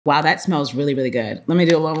Wow, that smells really, really good. Let me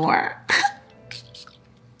do a little more.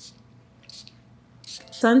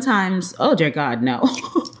 Sometimes, oh dear God, no.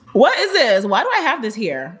 What is this? Why do I have this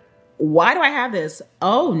here? Why do I have this?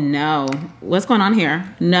 Oh no, what's going on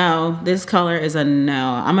here? No, this color is a no.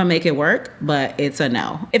 I'm gonna make it work, but it's a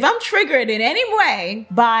no. If I'm triggered in any way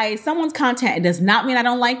by someone's content, it does not mean I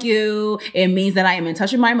don't like you. It means that I am in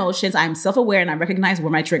touch with my emotions. I'm self-aware and I recognize where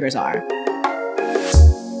my triggers are.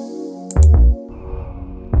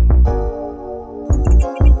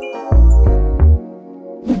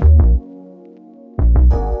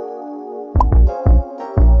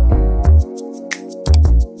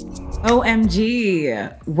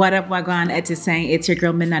 OMG, what up, W Grand Pkwy N? It's your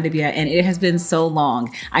girl Mena Adubea, and it has been so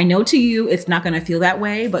long. I know to you it's not gonna feel that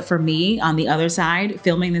way, but for me on the other side,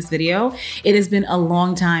 filming this video, it has been a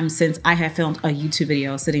long time since I have filmed a YouTube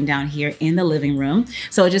video sitting down here in the living room.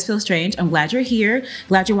 So it just feels strange. I'm glad you're here.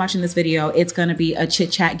 Glad you're watching this video. It's gonna be a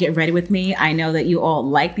chit chat, get ready with me. I know that you all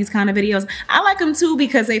like these kind of videos. I like them too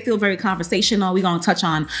because they feel very conversational. We're gonna touch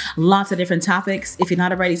on lots of different topics. If you're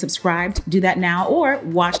not already subscribed, do that now or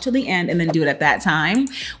watch till the end and then do it at that time.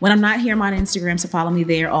 When I'm not here, I'm on Instagram, so follow me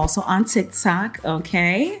there. Also on TikTok,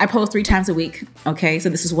 okay? I post 3 times a week, okay? So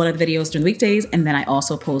this is one of the videos during the weekdays, and then I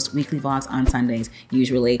also post weekly vlogs on Sundays,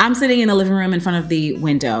 usually. I'm sitting in the living room in front of the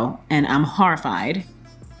window, and I'm horrified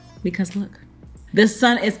because look. The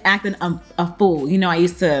sun is acting a fool. You know, I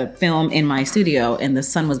used to film in my studio and the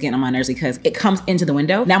sun was getting on my nerves because it comes into the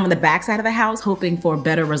window. Now I'm on the back side of the house hoping for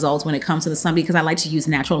better results when it comes to the sun because I like to use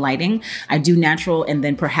natural lighting. I do natural and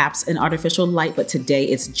then perhaps an artificial light, but today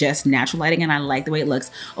it's just natural lighting and I like the way it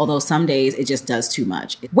looks, although some days it just does too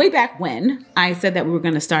much. Way back when, I said that we were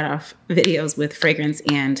gonna start off videos with fragrance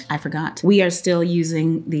and I forgot. We are still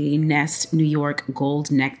using the Nest New York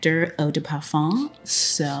Gold Nectar Eau de Parfum.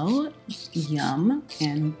 So, yum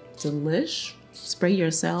and delish. Spray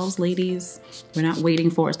yourselves, ladies. We're not waiting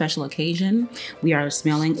for a special occasion. We are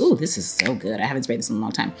smelling, ooh, this is so good. I haven't sprayed this in a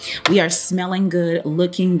long time. We are smelling good,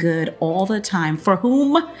 looking good all the time. For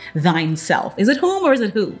whom? Thine self. Is it whom or is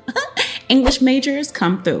it who? English majors,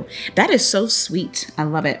 come through. That is so sweet. I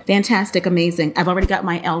love it. Fantastic, amazing. I've already got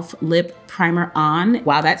my e.l.f. lip primer on.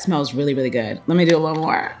 Wow, that smells really, really good. Let me do a little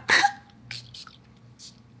more.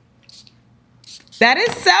 That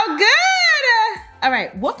is so good. All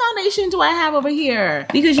right, what foundation do I have over here?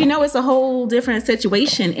 Because you know it's a whole different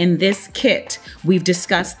situation in this kit. We've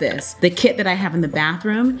discussed this. The kit that I have in the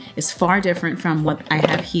bathroom is far different from what I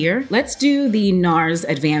have here. Let's do the NARS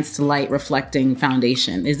Advanced Light Reflecting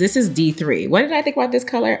Foundation. This is D3. What did I think about this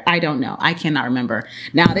color? I don't know. I cannot remember.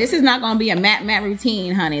 Now, this is not gonna be a matte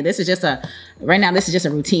routine, honey. This is just right now, this is just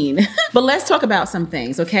a routine. But let's talk about some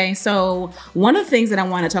things, okay? So one of the things that I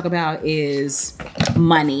wanna talk about is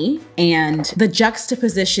money and the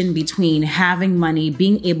juxtaposition between having money,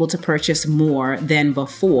 being able to purchase more than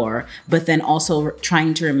before, but then also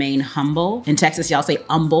trying to remain humble. In Texas, y'all say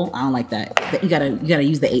humble. I don't like that. You gotta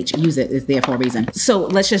use the H. Use it. It's there for a reason. So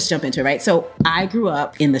let's just jump into it, right? So I grew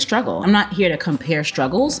up in the struggle. I'm not here to compare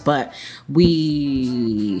struggles, but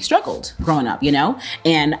we struggled growing up, you know?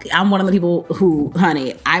 And I'm one of the people who,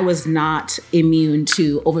 honey, I was not immune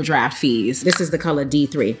to overdraft fees. This is the color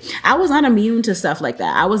D3. I was not immune to stuff like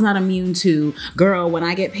that. I was not immune to, girl, when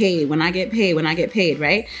I get paid, when I get paid,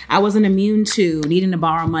 right? I wasn't immune to needing to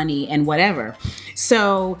borrow money and whatever.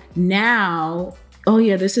 So now, oh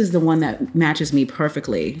yeah, this is the one that matches me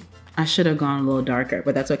perfectly. I should have gone a little darker,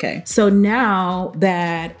 but that's okay. So now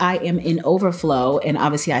that I am in overflow, and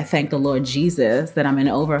obviously I thank the Lord Jesus that I'm in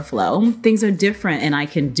overflow, things are different and I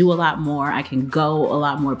can do a lot more. I can go a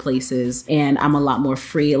lot more places and I'm a lot more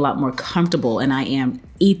free, a lot more comfortable. And I am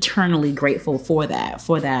eternally grateful for that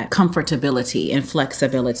comfortability and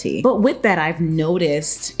flexibility. But with that, I've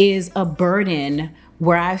noticed is a burden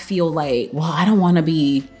where I feel like, well, I don't want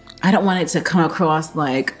it to come across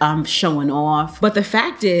like I'm showing off. But the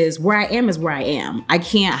fact is where I am is where I am. I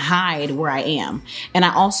can't hide where I am. And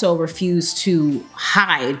I also refuse to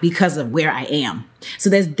hide because of where I am.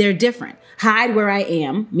 So they're different. Hide where I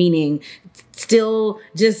am, meaning still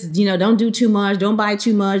just, you know, don't do too much, don't buy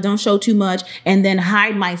too much, don't show too much, and then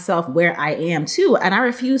hide myself where I am too. And I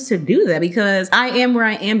refuse to do that because I am where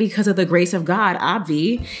I am because of the grace of God,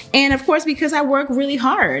 obvi. And of course, because I work really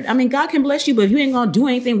hard. I mean, God can bless you, but if you ain't gonna do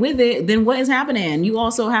anything with it, then what is happening? You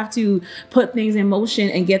also have to put things in motion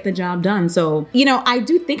and get the job done. So, you know, I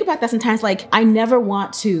do think about that sometimes. Like, I never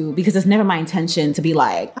want to, because it's never my intention to be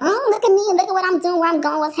like, oh, look at me, look at what I'm doing, where I'm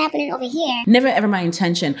going, what's happening over here. Never ever my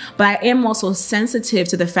intention. But I am also sensitive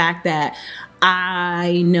to the fact that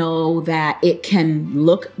I know that it can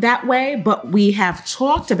look that way, but we have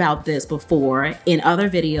talked about this before in other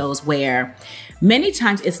videos where many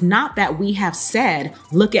times it's not that we have said,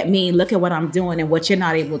 look at me, look at what I'm doing and what you're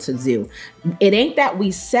not able to do. It ain't that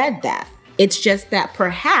we said that. It's just that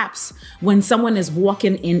perhaps when someone is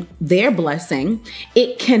walking in their blessing,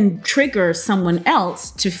 it can trigger someone else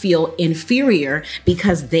to feel inferior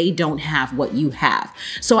because they don't have what you have.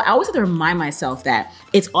 So I always have to remind myself that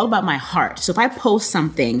it's all about my heart. So if I post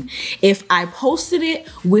something, if I posted it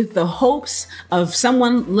with the hopes of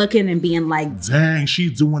someone looking and being like, dang,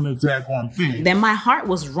 she's doing the daggone thing, then my heart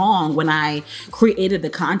was wrong when I created the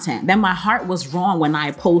content. Then my heart was wrong when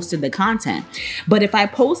I posted the content. But if I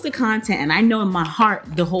post the content and I know in my heart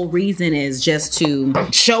the whole reason is just to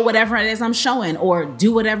show whatever it is I'm showing or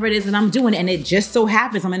do whatever it is that I'm doing, and it just so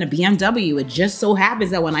happens I'm in a BMW, it just so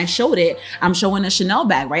happens that when I showed it, I'm showing a Chanel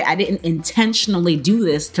bag, right? I didn't intentionally do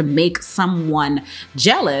this to make someone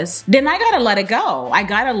jealous, then I gotta let it go. I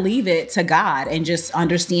gotta leave it to God and just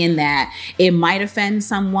understand that it might offend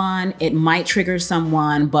someone, it might trigger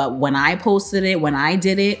someone, but when I posted it, when I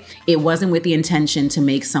did it, it wasn't with the intention to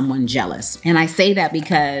make someone jealous. And I say that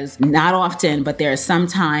because not often, but there are some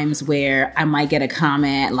times where I might get a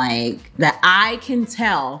comment like that I can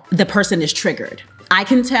tell the person is triggered. I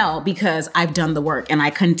can tell because I've done the work and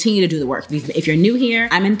I continue to do the work. If you're new here,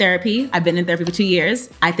 I'm in therapy. I've been in therapy for 2 years.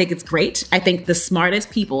 I think it's great. I think the smartest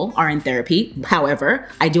people are in therapy. However,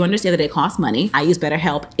 I do understand that it costs money. I use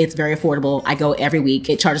BetterHelp. It's very affordable. I go every week.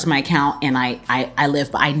 It charges my account and I live,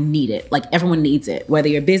 but I need it. Like everyone needs it. Whether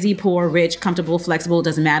you're busy, poor, rich, comfortable, flexible,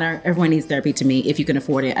 doesn't matter. Everyone needs therapy to me. If you can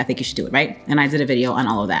afford it, I think you should do it, right? And I did a video on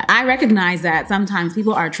all of that. I recognize that sometimes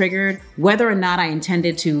people are triggered whether or not I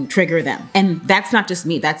intended to trigger them. And that's not just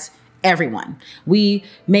me, that's everyone. We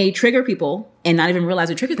may trigger people and not even realize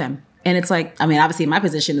we triggered them. And it's like, I mean, obviously my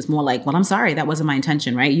position is more like, well, I'm sorry, that wasn't my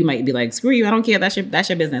intention, right? You might be like, screw you, I don't care, that's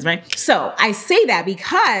your business, right? So I say that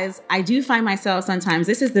because I do find myself sometimes,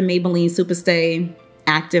 this is the Maybelline Superstay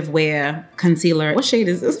Active Wear Concealer. What shade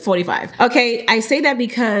is this? 45. Okay, I say that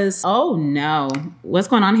because, oh no, what's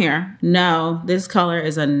going on here? No, this color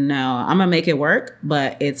is a no. I'm gonna make it work,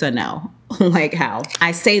 but it's a no. Like how?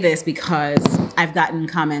 I say this because I've gotten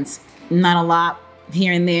comments, not a lot,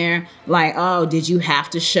 here and there, like, oh, did you have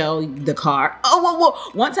to show the car? Oh,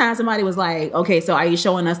 whoa. One time somebody was like, okay, so are you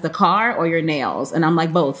showing us the car or your nails? And I'm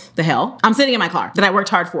like, both. The hell? I'm sitting in my car that I worked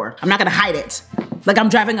hard for. I'm not gonna hide it. Like I'm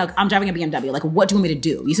driving a BMW. Like, what do you want me to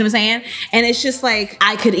do? You see what I'm saying? And it's just like,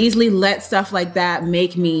 I could easily let stuff like that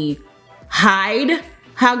make me hide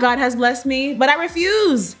how God has blessed me, but I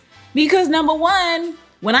refuse. Because number one,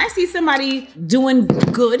 when I see somebody doing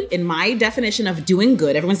good, in my definition of doing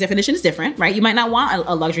good, everyone's definition is different, right? You might not want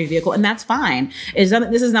a luxury vehicle, and that's fine.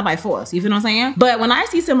 This is not by force, you feel what I'm saying? But when I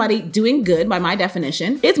see somebody doing good, by my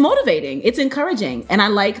definition, it's motivating, it's encouraging, and I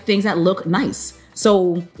like things that look nice.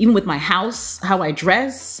 So even with my house, how I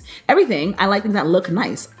dress, everything, I like things that look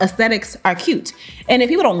nice. Aesthetics are cute. And if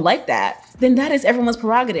people don't like that, then that is everyone's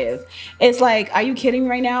prerogative. It's like, are you kidding me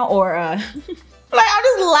right now? Or, like, I'm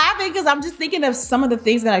just laughing because I'm just thinking of some of the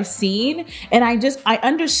things that I've seen, and I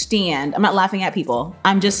understand. I'm not laughing at people.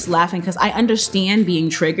 I'm just laughing because I understand being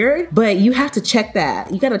triggered, but you have to check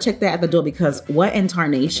that. You got to check that at the door, because what in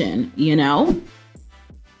tarnation, you know?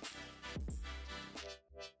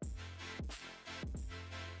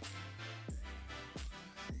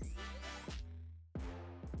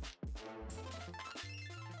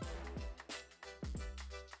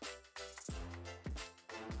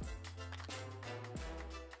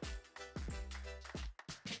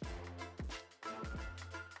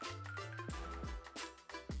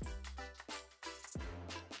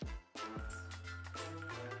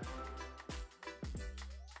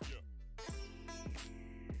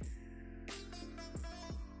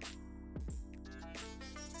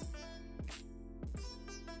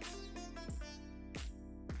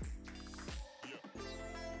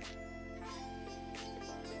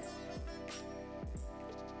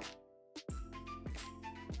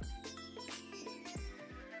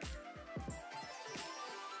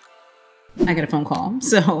 I get a phone call.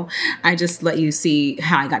 So I just let you see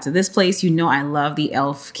how I got to this place. You know, I love the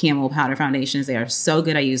e.l.f. Camo Powder Foundations. They are so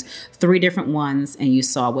good. I use 3 different ones, and you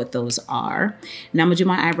saw what those are. Now I'm gonna do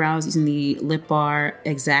my eyebrows using the Lip Bar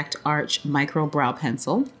Exact Arch Micro Brow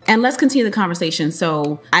Pencil. And let's continue the conversation.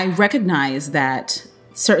 So I recognize that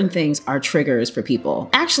certain things are triggers for people.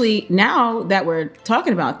 Actually, now that we're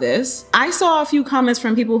talking about this, I saw a few comments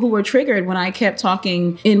from people who were triggered when I kept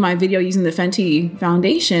talking in my video using the Fenty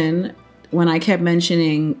foundation, when I kept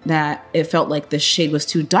mentioning that it felt like the shade was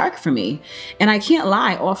too dark for me. And I can't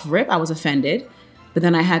lie, off rip, I was offended. But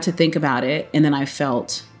then I had to think about it, and then I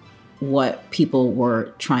felt what people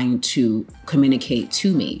were trying to communicate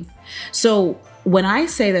to me. So when I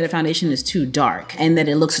say that a foundation is too dark and that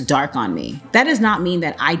it looks dark on me, that does not mean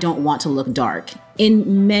that I don't want to look dark.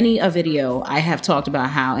 In many a video, I have talked about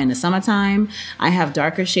how in the summertime, I have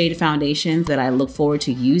darker shade foundations that I look forward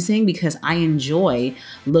to using because I enjoy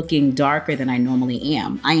looking darker than I normally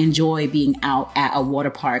am. I enjoy being out at a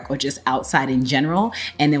water park or just outside in general.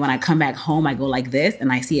 And then when I come back home, I go like this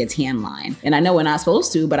and I see a tan line. And I know we're not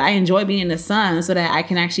supposed to, but I enjoy being in the sun so that I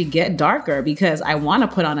can actually get darker because I want to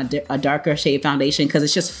put on a darker shade foundation because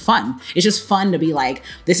it's just fun. It's just fun to be like,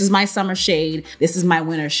 this is my summer shade, this is my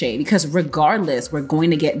winter shade, because regardless, we're going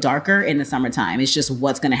to get darker in the summertime. It's just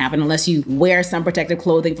what's going to happen unless you wear sun protective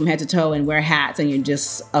clothing from head to toe and wear hats and you're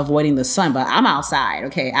just avoiding the sun. But I'm outside,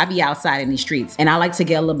 okay? I be outside in these streets and I like to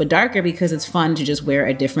get a little bit darker because it's fun to just wear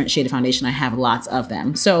a different shade of foundation. I have lots of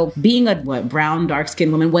them. So being a brown, dark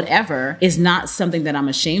skinned woman, whatever, is not something that I'm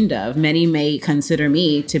ashamed of. Many may consider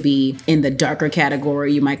me to be in the darker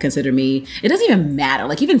category. You might consider me, it doesn't even matter.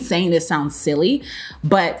 Like even saying this sounds silly,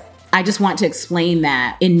 but I just want to explain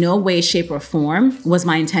that in no way, shape, or form was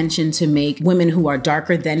my intention to make women who are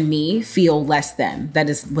darker than me feel less than. That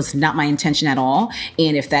was not my intention at all.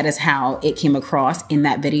 And if that is how it came across in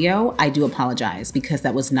that video, I do apologize because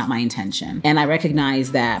that was not my intention. And I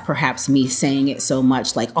recognize that perhaps me saying it so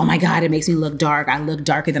much like, oh my God, it makes me look dark, I look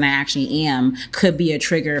darker than I actually am, could be a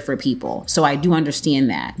trigger for people. So I do understand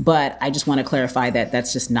that. But I just want to clarify that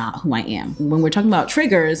that's just not who I am. When we're talking about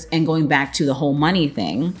triggers and going back to the whole money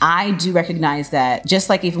thing, I do recognize that just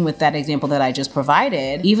like even with that example that I just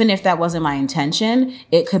provided, even if that wasn't my intention,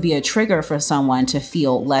 it could be a trigger for someone to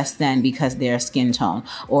feel less than because their skin tone,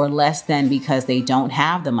 or less than because they don't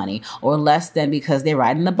have the money, or less than because they're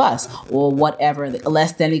riding the bus, or whatever,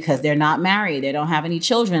 less than because they're not married, they don't have any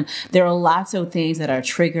children. There are lots of things that are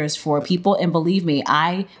triggers for people. And believe me,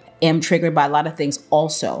 I am triggered by a lot of things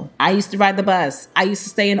also. I used to ride the bus. I used to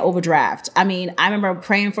stay in overdraft. I mean, I remember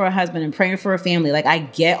praying for a husband and praying for a family. Like I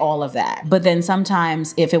get all of that. But then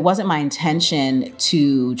sometimes if it wasn't my intention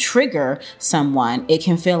to trigger someone, it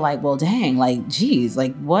can feel like, well, dang, like, geez,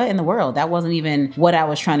 like what in the world? That wasn't even what I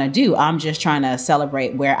was trying to do. I'm just trying to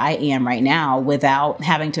celebrate where I am right now without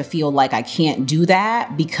having to feel like I can't do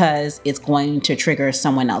that because it's going to trigger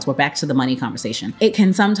someone else. We're back to the money conversation. It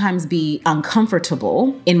can sometimes be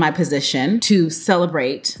uncomfortable in my position to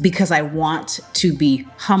celebrate because I want to be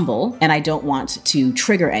humble and I don't want to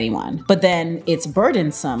trigger anyone. But then it's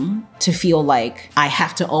burdensome to feel like I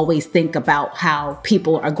have to always think about how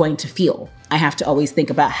people are going to feel. I have to always think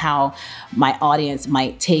about how my audience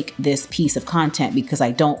might take this piece of content because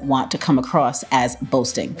I don't want to come across as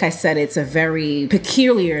boasting. Like I said, it's a very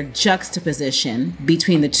peculiar juxtaposition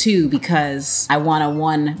between the two because I want to,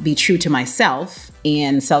 one, be true to myself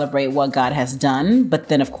and celebrate what God has done, but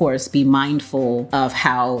then of course be mindful of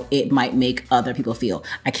how it might make other people feel.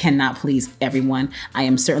 I cannot please everyone. I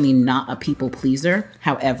am certainly not a people pleaser.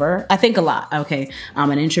 However, I think a lot, okay?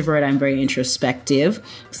 I'm an introvert, I'm very introspective.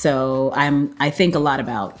 So I think a lot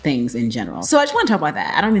about things in general. So I just want to talk about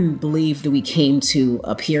that. I don't even believe that we came to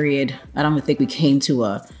a period. I don't even think we came to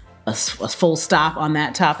a full stop on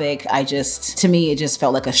that topic. To me, it just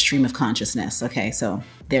felt like a stream of consciousness. Okay, so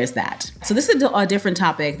there's that. So this is a different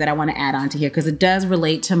topic that I want to add on to here because it does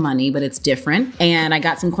relate to money, but it's different. And I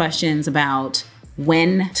got some questions about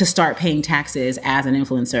when to start paying taxes as an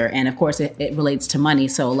influencer. And of course it relates to money.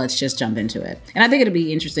 So let's just jump into it. And I think it'll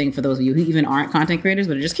be interesting for those of you who even aren't content creators,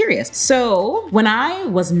 but are just curious. So when I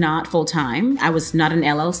was not full-time, I was not an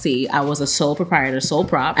LLC. I was a sole proprietor, sole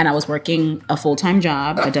prop, and I was working a full-time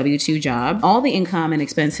job, a W-2 job. All the income and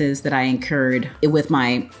expenses that I incurred with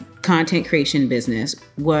my content creation business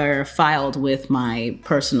were filed with my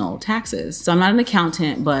personal taxes. So I'm not an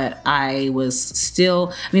accountant, but I was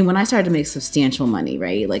still, I mean, when I started to make substantial money,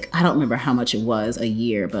 right? Like, I don't remember how much it was a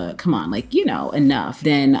year, but come on, like, you know, enough.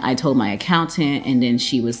 Then I told my accountant and then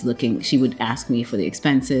she would ask me for the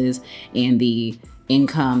expenses and the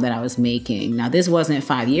income that I was making. Now, this wasn't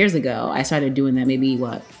 5 years ago. I started doing that maybe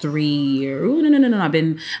what, 3 years? Ooh, no. I've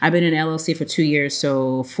been in LLC for 2 years,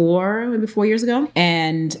 so maybe 4 years ago.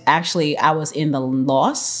 And actually, I was in the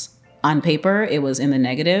loss on paper. It was in the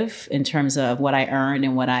negative in terms of what I earned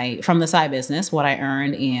and from the side business, what I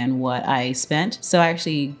earned and what I spent. So I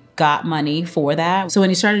actually got money for that. So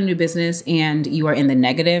when you start a new business and you are in the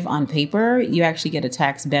negative on paper, you actually get a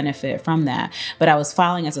tax benefit from that. But I was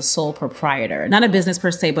filing as a sole proprietor, not a business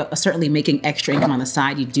per se, but certainly making extra income on the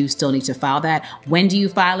side. You do still need to file that. When do you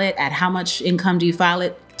file it? At how much income do you file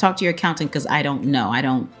it? Talk to your accountant because I don't know. I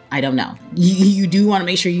don't I don't know. You do want to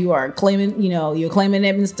make sure you are claiming, you're claiming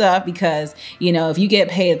it and stuff, because, if you get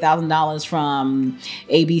paid $1,000 from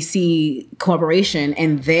ABC Corporation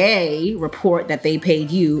and they report that they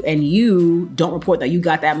paid you and you don't report that you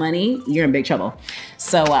got that money, you're in big trouble.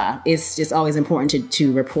 So it's just always important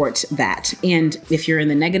to report that. And if you're in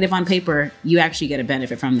the negative on paper, you actually get a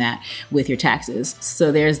benefit from that with your taxes.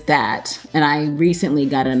 So there's that. And I recently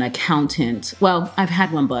got an accountant. Well, I've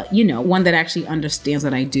had one, but one that actually understands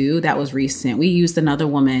what I do. That was recent. We used another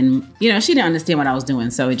woman, she didn't understand what I was doing.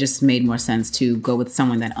 So it just made more sense to go with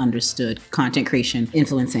someone that understood content creation,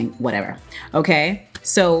 influencing, whatever. Okay.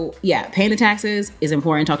 So yeah, paying the taxes is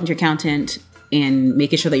important. Talking to your accountant and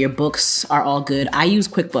making sure that your books are all good. I use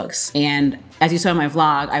QuickBooks, and as you saw in my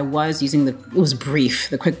vlog, I was using it was brief,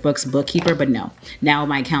 the QuickBooks bookkeeper, but no. Now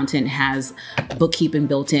my accountant has bookkeeping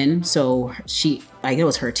built in, so it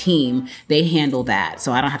was her team, they handle that.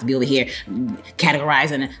 So I don't have to be over here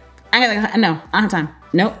categorizing. No, I don't have time.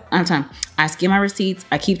 Nope, I don't have time. I scan my receipts,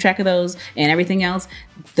 I keep track of those, and everything else,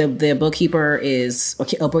 the bookkeeper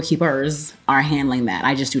bookkeepers are handling that.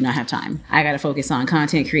 I just do not have time. I gotta focus on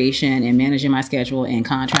content creation and managing my schedule and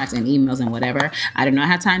contracts and emails and whatever. I do not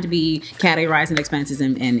have time to be categorizing expenses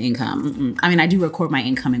and income. I mean, I do record my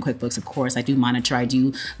income in QuickBooks, of course. I do monitor, I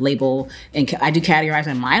do label, and I do categorize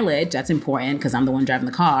my mileage. That's important because I'm the one driving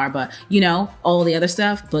the car. But all the other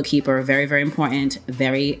stuff, bookkeeper, very, very important.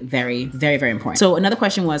 Very, very, very, very important. So another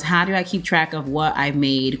question was, how do I keep track of what I've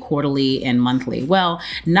made quarterly and monthly? Well,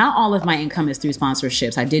 not all of my income is through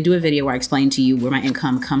sponsorships. I did do a video where I explained to you where my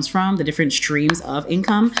income comes from, the different streams of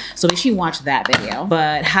income. So make sure you watch that video.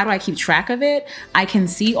 But how do I keep track of it? I can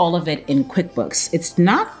see all of it in QuickBooks. It's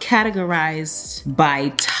not categorized by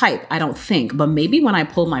type, I don't think, but maybe when I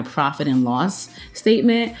pull my profit and loss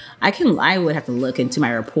statement, I would have to look into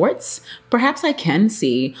my reports. Perhaps I can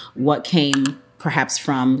see what came perhaps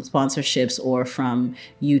from sponsorships or from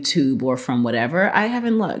YouTube or from whatever. I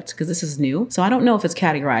haven't looked because this is new. So I don't know if it's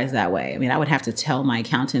categorized that way. I mean, I would have to tell my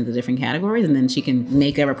accountant the different categories and then she can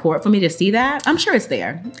make a report for me to see that. I'm sure it's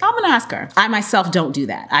there. I'm gonna ask her. I myself don't do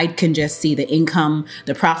that. I can just see the income,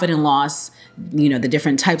 the profit and loss, the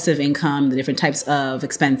different types of income, the different types of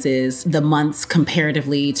expenses, the months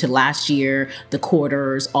comparatively to last year, the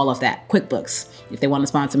quarters, all of that. QuickBooks. If they want to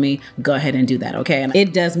sponsor me, go ahead and do that, okay? And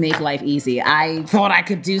it does make life easy. I thought I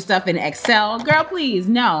could do stuff in Excel. Girl, please,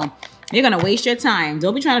 no. You're gonna waste your time.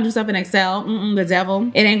 Don't be trying to do stuff in Excel. The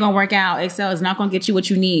devil. It ain't gonna work out. Excel is not gonna get you what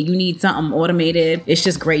you need. You need something automated. It's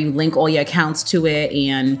just great. You link all your accounts to it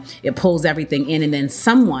and it pulls everything in, and then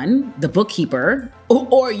someone, the bookkeeper,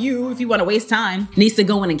 or you, if you wanna waste time, needs to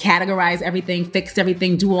go in and categorize everything, fix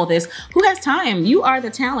everything, do all this. Who has time? You are the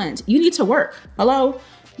talent. You need to work. Hello?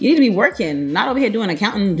 You need to be working, not over here doing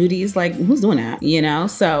accounting duties. Like, who's doing that?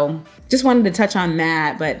 So just wanted to touch on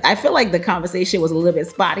that. But I feel like the conversation was a little bit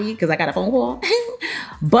spotty because I got a phone call.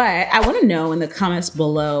 But I want to know in the comments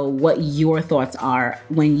below what your thoughts are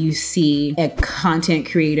when you see a content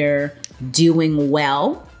creator doing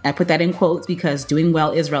well. I put that in quotes because doing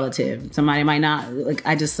well is relative. Somebody might not,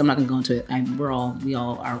 I'm not gonna go into it. We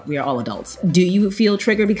are all adults. Do you feel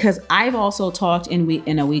triggered? Because I've also talked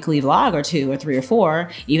in a weekly vlog or 2 or 3 or 4,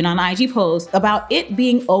 even on IG posts, about it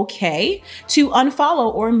being okay to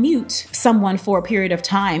unfollow or mute someone for a period of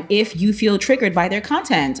time if you feel triggered by their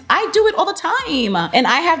content. I do it all the time and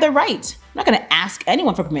I have the right. I'm not gonna ask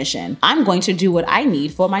anyone for permission. I'm going to do what I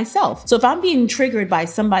need for myself. So if I'm being triggered by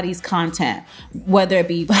somebody's content, whether it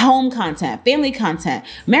be home content, family content,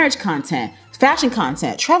 marriage content, fashion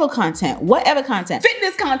content, travel content, whatever content,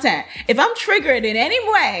 fitness content. If I'm triggered in any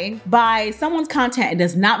way by someone's content, it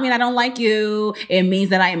does not mean I don't like you. It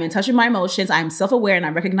means that I am in touch with my emotions. I'm self-aware and I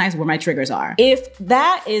recognize where my triggers are. If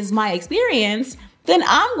that is my experience, then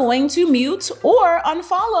I'm going to mute or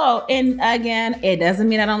unfollow. And again, it doesn't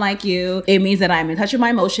mean I don't like you. It means that I'm in touch with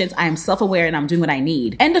my emotions. I am self-aware and I'm doing what I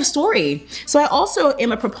need. End of story. So I also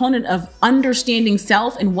am a proponent of understanding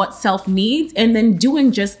self and what self needs and then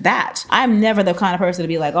doing just that. I'm never the kind of person to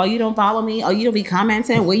be like, oh, you don't follow me. Oh, you don't be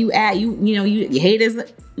commenting. Where you at? You hate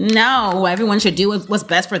this. No, everyone should do what's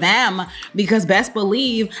best for them because best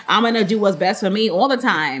believe I'm gonna do what's best for me all the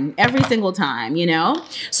time, every single time,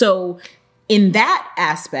 So in that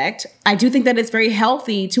aspect, I do think that it's very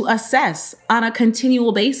healthy to assess on a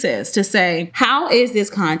continual basis to say, how is this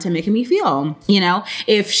content making me feel?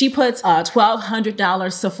 If she puts a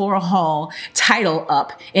 $1,200 Sephora haul title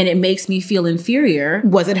up and it makes me feel inferior,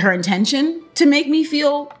 was it her intention to make me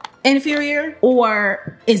feel inferior?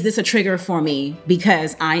 Or is this a trigger for me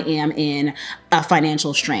because I am in a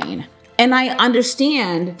financial strain? And I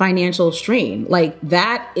understand financial strain. Like,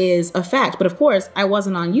 that is a fact. But of course, I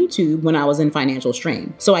wasn't on YouTube when I was in financial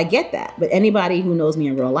strain. So I get that. But anybody who knows me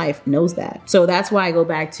in real life knows that. So that's why I go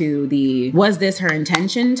back to the, was this her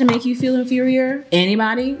intention to make you feel inferior?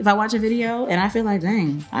 Anybody? If I watch a video and I feel like,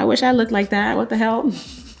 dang, I wish I looked like that. What the hell?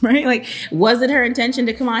 Right? Like, was it her intention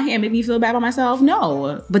to come on here and make me feel bad about myself?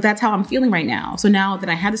 No, but that's how I'm feeling right now. So now that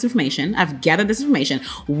I have this information, I've gathered this information,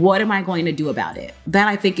 what am I going to do about it? That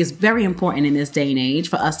I think is very important in this day and age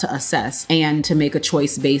for us to assess and to make a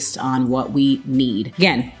choice based on what we need.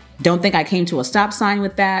 Again, don't think I came to a stop sign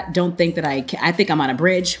with that. Don't think that I think I'm on a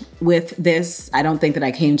bridge with this. I don't think that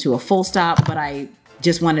I came to a full stop, but I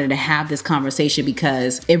just wanted to have this conversation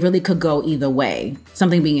because it really could go either way.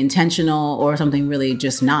 Something being intentional or something really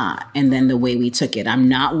just not. And then the way we took it. I'm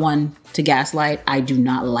not one to gaslight. I do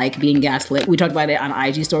not like being gaslit. We talked about it on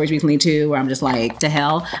IG stories recently too, where I'm just like, to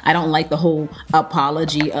hell. I don't like the whole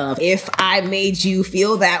apology of, if I made you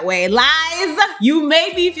feel that way. Lies! You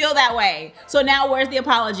made me feel that way. So now where's the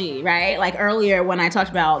apology, right? Like earlier when I talked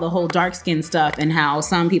about the whole dark skin stuff and how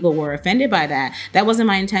some people were offended by that, that wasn't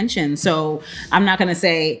my intention. So I'm not gonna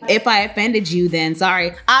say, if I offended you, then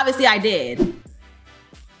sorry. Obviously I did.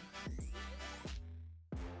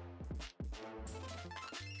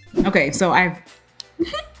 Okay, so I've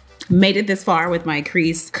made it this far with my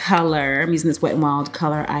crease color. I'm using this Wet n Wild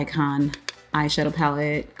Color Icon eyeshadow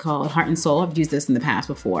palette called Heart and Soul. I've used this in the past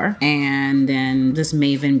before. And then this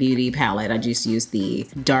Maven Beauty palette, I just used the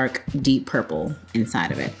dark, deep purple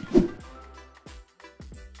inside of it.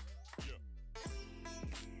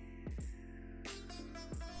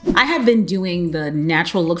 I have been doing the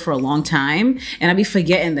natural look for a long time, and I be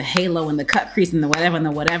forgetting the halo and the cut crease and the whatever and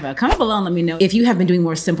the whatever. Comment below and let me know if you have been doing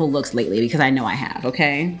more simple looks lately, because I know I have,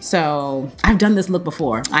 okay? So I've done this look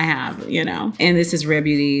before. I have, you know. And this is Rare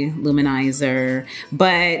Beauty Luminizer.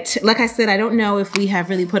 But like I said, I don't know if we have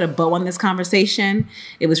really put a bow on this conversation.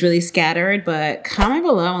 It was really scattered, but comment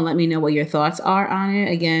below and let me know what your thoughts are on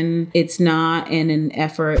it. Again, it's not in an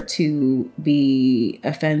effort to be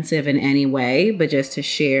offensive in any way, but just to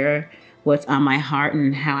share what's on my heart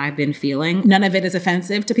and how I've been feeling. None of it is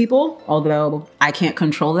offensive to people, although I can't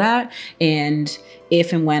control that. And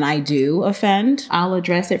if and when I do offend, I'll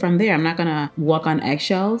address it from there. I'm not gonna walk on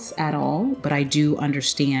eggshells at all, but I do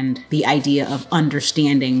understand the idea of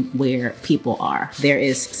understanding where people are. There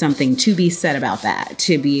is something to be said about that,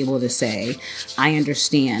 to be able to say, I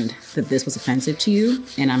understand that this was offensive to you,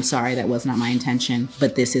 and I'm sorry that was not my intention,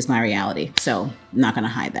 but this is my reality. So I'm not gonna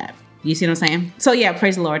hide that. You see what I'm saying? So yeah,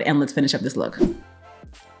 praise the Lord, and let's finish up this look.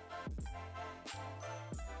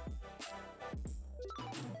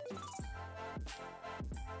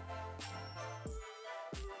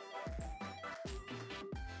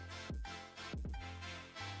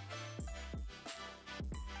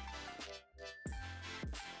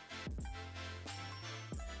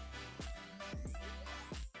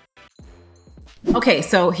 Okay,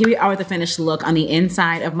 so here we are with the finished look on the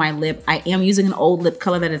inside of my lip. I am using an old lip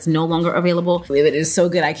color that is no longer available. It is so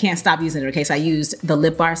good, I can't stop using it. Okay, so I used the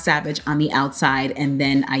Lip Bar Savage on the outside, and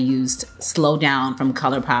then I used Slow Down from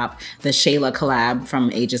Colourpop, the Shayla collab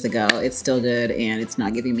from ages ago. It's still good, and it's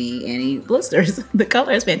not giving me any blisters. The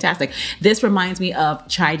color is fantastic. This reminds me of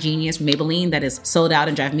Chai Genius from Maybelline that is sold out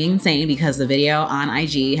and driving me insane because the video on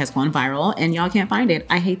IG has gone viral, and y'all can't find it.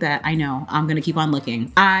 I hate that, I know. I'm gonna keep on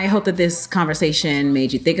looking. I hope that this conversation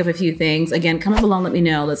made you think of a few things. Again, comment below and let me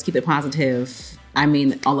know. Let's keep it positive. I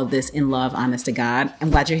mean all of this in love, honest to God. I'm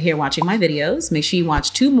glad you're here watching my videos. Make sure you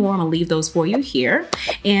watch 2 more. I'm gonna leave those for you here.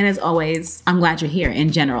 And as always, I'm glad you're here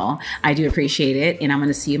in general. I do appreciate it, and I'm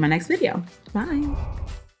gonna see you in my next video. Bye.